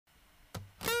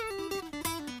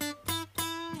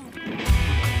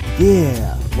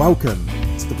Yeah, welcome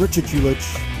to the Richard Hewlett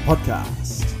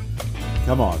podcast.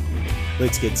 Come on,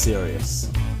 let's get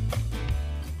serious.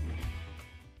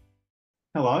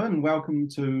 Hello and welcome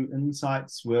to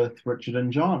Insights with Richard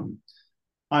and John.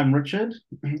 I'm Richard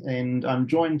and I'm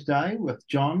joined today with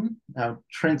John, our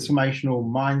transformational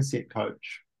mindset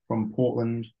coach from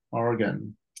Portland,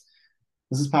 Oregon.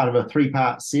 This is part of a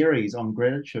three-part series on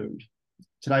gratitude.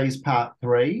 Today's part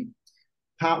 3.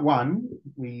 Part 1,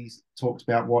 we talked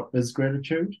about what is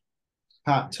gratitude.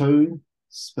 Part 2,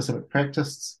 specific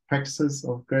practices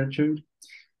of gratitude.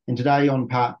 And today on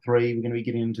part 3, we're going to be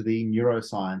getting into the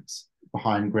neuroscience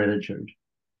behind gratitude.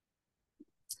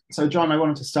 So, John, I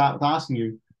wanted to start with asking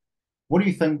you, what do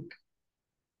you think,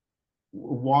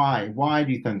 why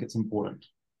do you think it's important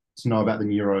to know about the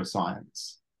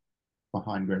neuroscience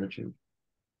behind gratitude?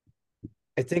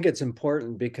 I think it's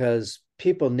important because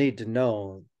people need to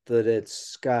know that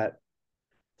it's got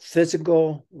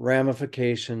physical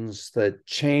ramifications that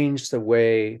change the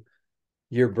way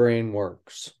your brain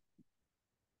works.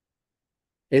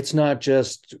 It's not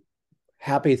just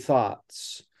happy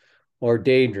thoughts or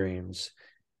daydreams.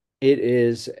 It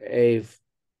is a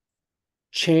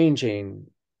changing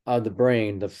of the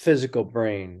brain, the physical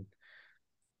brain,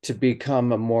 to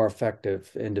become a more effective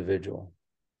individual.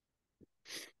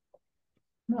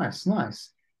 Nice.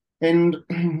 And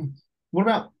what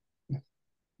about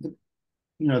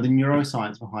the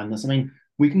neuroscience behind this? I mean,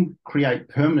 we can create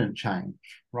permanent change,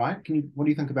 right? What do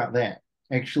you think about that?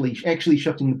 Actually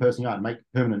shifting the person you are to make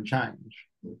permanent change.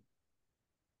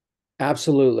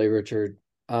 Absolutely, Richard.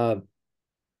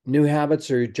 New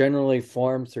habits are generally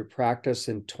formed through practice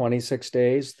in 26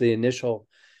 days, the initial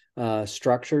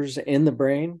structures in the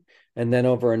brain, and then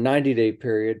over a 90-day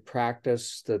period,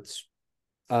 practice that's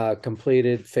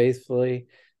completed faithfully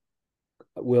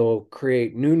will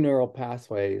create new neural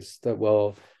pathways that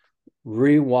will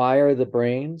rewire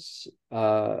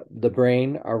the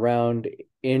brain around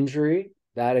injury.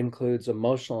 That includes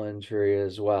emotional injury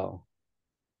as well.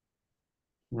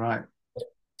 Right.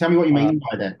 Tell me what you mean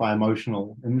by that, by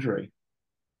emotional injury.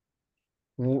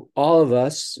 All of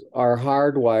us are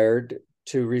hardwired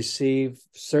to receive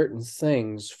certain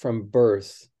things from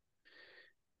birth.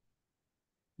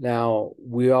 Now,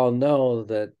 we all know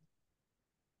that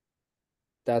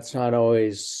that's not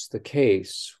always the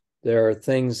case. There are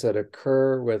things that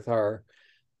occur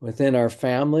within our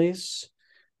families,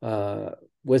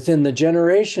 within the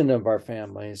generation of our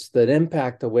families that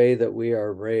impact the way that we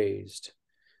are raised.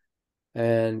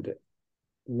 And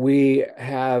we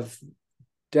have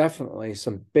definitely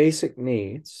some basic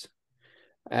needs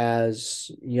as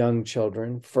young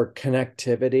children for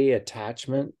connectivity,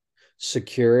 attachment,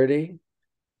 security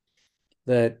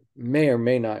that may or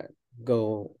may not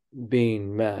go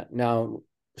being met. Now,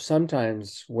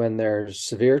 sometimes when there's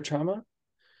severe trauma,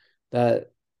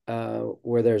 that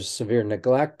where there's severe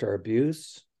neglect or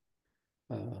abuse,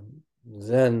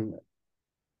 then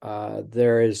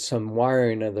there is some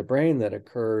wiring of the brain that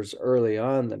occurs early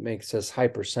on that makes us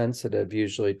hypersensitive,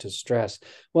 usually to stress.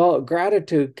 Well,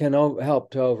 gratitude can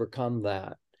help to overcome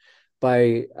that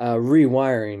by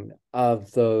rewiring of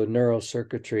the neural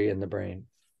circuitry in the brain.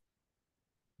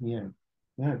 Yeah.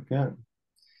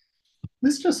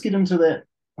 Let's just get into that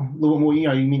a little more. You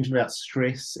mentioned about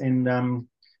stress, and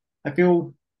I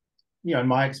feel, in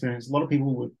my experience, a lot of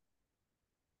people would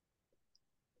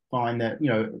find that,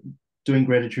 doing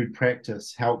gratitude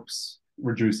practice helps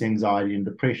reduce anxiety and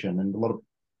depression. And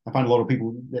I find a lot of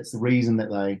people, that's the reason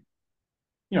that they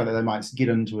might get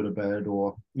into it a bit,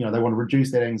 or, they want to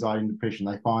reduce that anxiety and depression.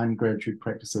 They find gratitude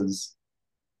practices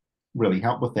really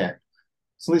help with that.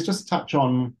 So let's just touch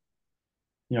on,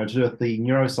 to do with the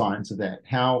neuroscience of that,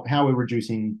 how we're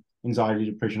reducing anxiety,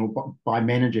 depression, or by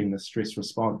managing the stress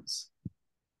response.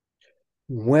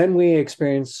 When we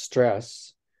experience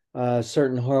stress,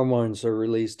 certain hormones are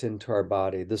released into our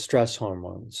body, the stress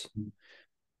hormones.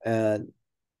 And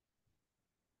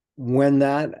when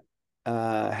that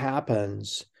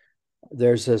happens,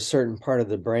 there's a certain part of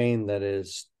the brain that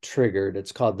is triggered.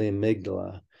 It's called the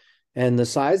amygdala. And the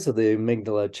size of the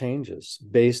amygdala changes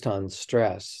based on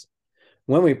stress.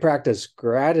 When we practice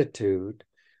gratitude,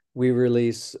 we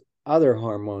release other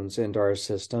hormones into our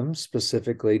system,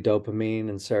 specifically dopamine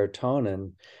and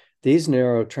serotonin. These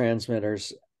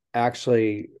neurotransmitters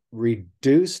actually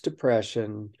reduce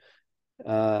depression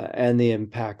and the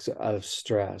impacts of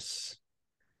stress.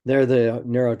 They're the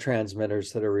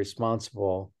neurotransmitters that are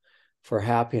responsible for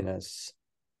happiness.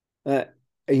 One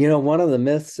of the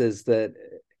myths is that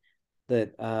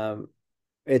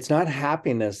it's not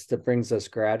happiness that brings us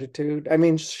gratitude. I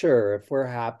mean, sure, if we're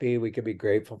happy, we could be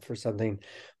grateful for something.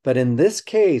 But in this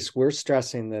case, we're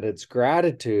stressing that it's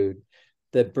gratitude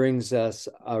that brings us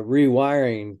a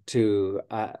rewiring to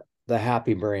the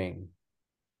happy brain.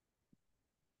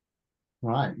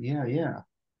 Right. Yeah. Yeah.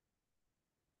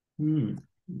 Hmm.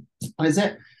 Is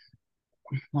that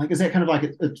kind of like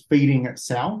it's feeding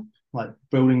itself, like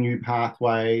building new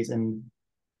pathways, and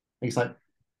it's like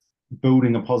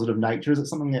building a positive nature? Is it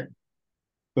something that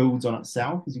builds on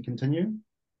itself as you continue?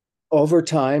 Over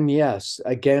time, yes.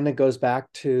 Again, it goes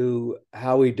back to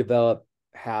how we develop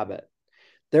habit.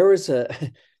 There was a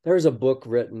there was a book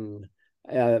written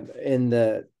in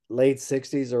the late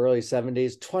 60s or early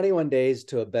 70s, 21 Days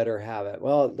to a Better Habit.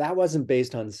 Well, that wasn't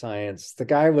based on science. The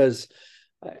guy was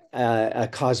a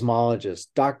cosmologist,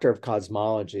 doctor of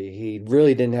cosmology. He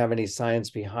really didn't have any science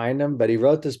behind him, but he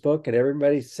wrote this book, and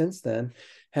everybody since then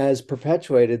has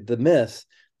perpetuated the myth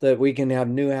that we can have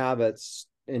new habits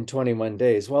in 21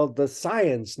 days. Well, the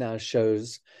science now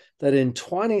shows that in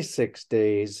 26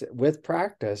 days with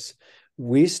practice,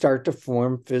 we start to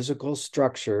form physical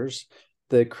structures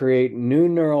that create new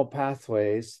neural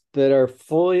pathways that are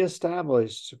fully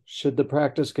established should the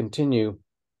practice continue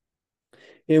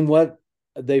in what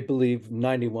they believe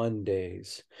 91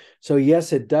 days. So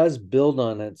yes, it does build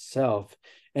on itself.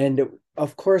 And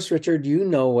of course, Richard, you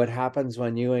know what happens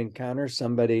when you encounter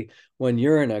somebody when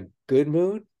you're in a good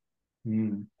mood.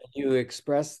 You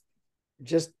express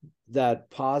just that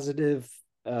positive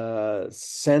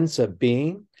sense of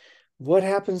being. What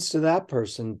happens to that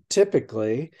person?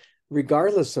 Typically,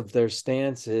 regardless of their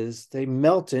stances, they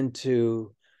melt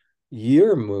into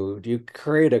your mood. You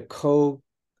create a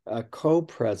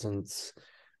co-presence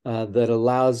that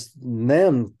allows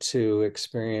them to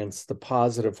experience the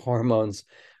positive hormones,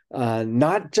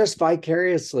 not just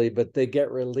vicariously, but they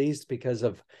get released because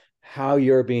of how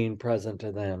you're being present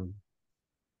to them.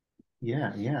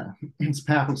 Yeah, yeah. It's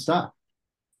powerful stuff.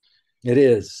 It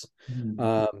is.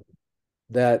 Mm.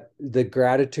 That the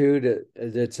gratitude,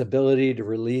 its ability to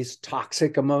release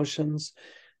toxic emotions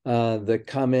that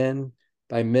come in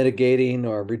by mitigating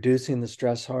or reducing the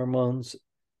stress hormones.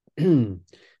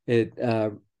 It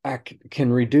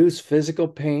can reduce physical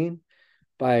pain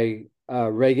by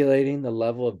regulating the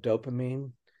level of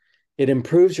dopamine. It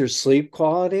improves your sleep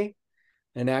quality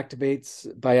and activates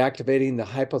by activating the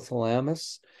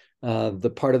hypothalamus,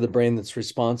 the part of the brain that's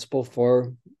responsible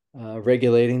for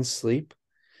regulating sleep.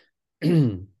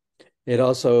 It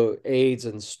also aids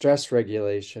in stress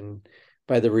regulation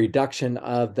by the reduction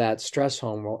of that stress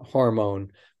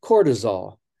hormone,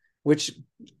 cortisol, which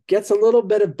gets a little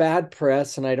bit of bad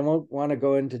press, and I don't want to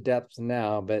go into depth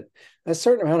now, but a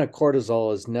certain amount of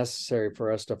cortisol is necessary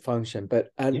for us to function. But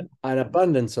an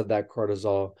abundance of that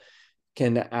cortisol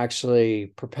can actually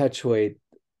perpetuate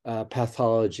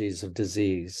pathologies of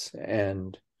disease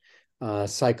and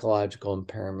psychological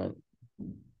impairment.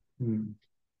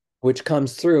 Which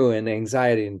comes through in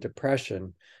anxiety and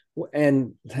depression.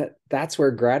 And that's where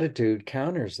gratitude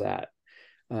counters that.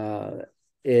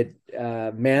 It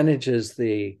manages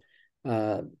the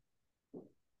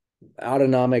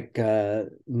autonomic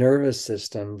nervous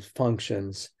system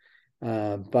functions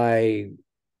by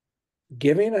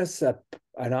giving us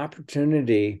an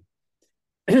opportunity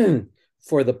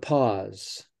for the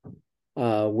pause,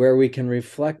 where we can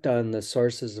reflect on the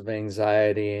sources of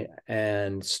anxiety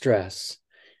and stress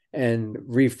and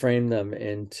reframe them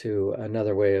into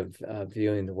another way of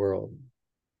viewing the world.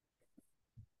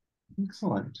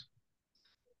 Excellent.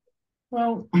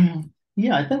 Well,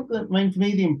 yeah, I think that, I mean, for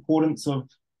me, the importance of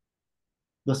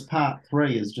this part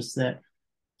 3 is just that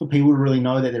for people to really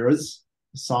know that there is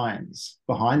science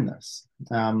behind this.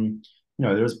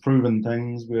 There is proven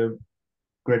things where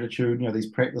gratitude, this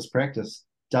practice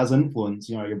does influence,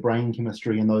 your brain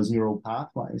chemistry and those neural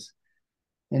pathways.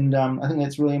 And I think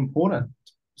that's really important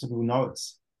so people know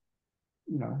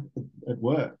it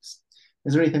works.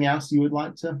 Is there anything else you would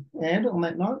like to add on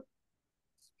that note?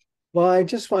 Well, I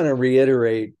just want to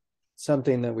reiterate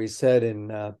something that we said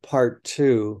in part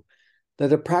 2,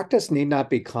 that a practice need not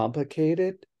be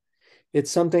complicated. It's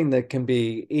something that can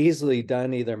be easily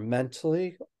done either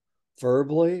mentally,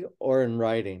 verbally, or in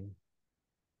writing.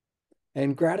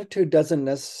 And gratitude doesn't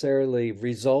necessarily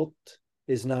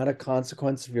is not a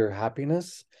consequence of your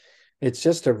happiness. It's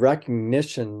just a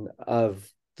recognition of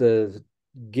the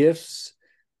gifts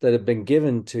that have been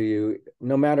given to you,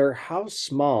 no matter how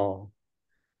small,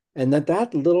 and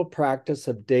that little practice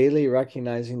of daily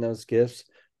recognizing those gifts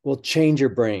will change your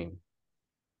brain,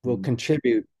 will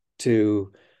contribute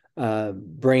to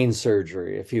brain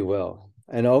surgery, if you will,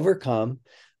 and overcome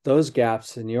those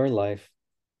gaps in your life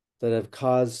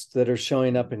that are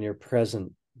showing up in your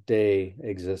present day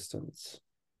existence.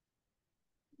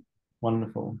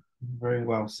 Wonderful. Very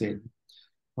well said.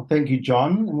 Well, thank you,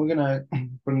 John. And we're going to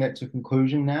bring that to a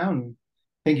conclusion now. And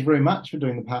thank you very much for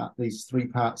doing these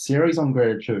 3-part series on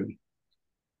gratitude.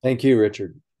 Thank you,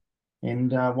 Richard.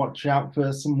 And watch out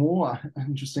for some more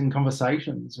interesting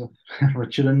conversations with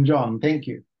Richard and John. Thank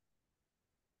you.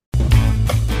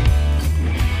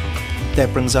 That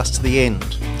brings us to the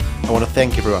end. I want to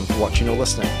thank everyone for watching or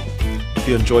listening. If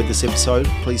you enjoyed this episode,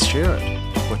 please share it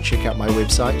or check out my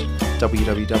website,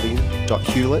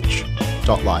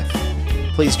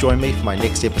 www.hewlich.life. Please join me for my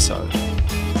next episode.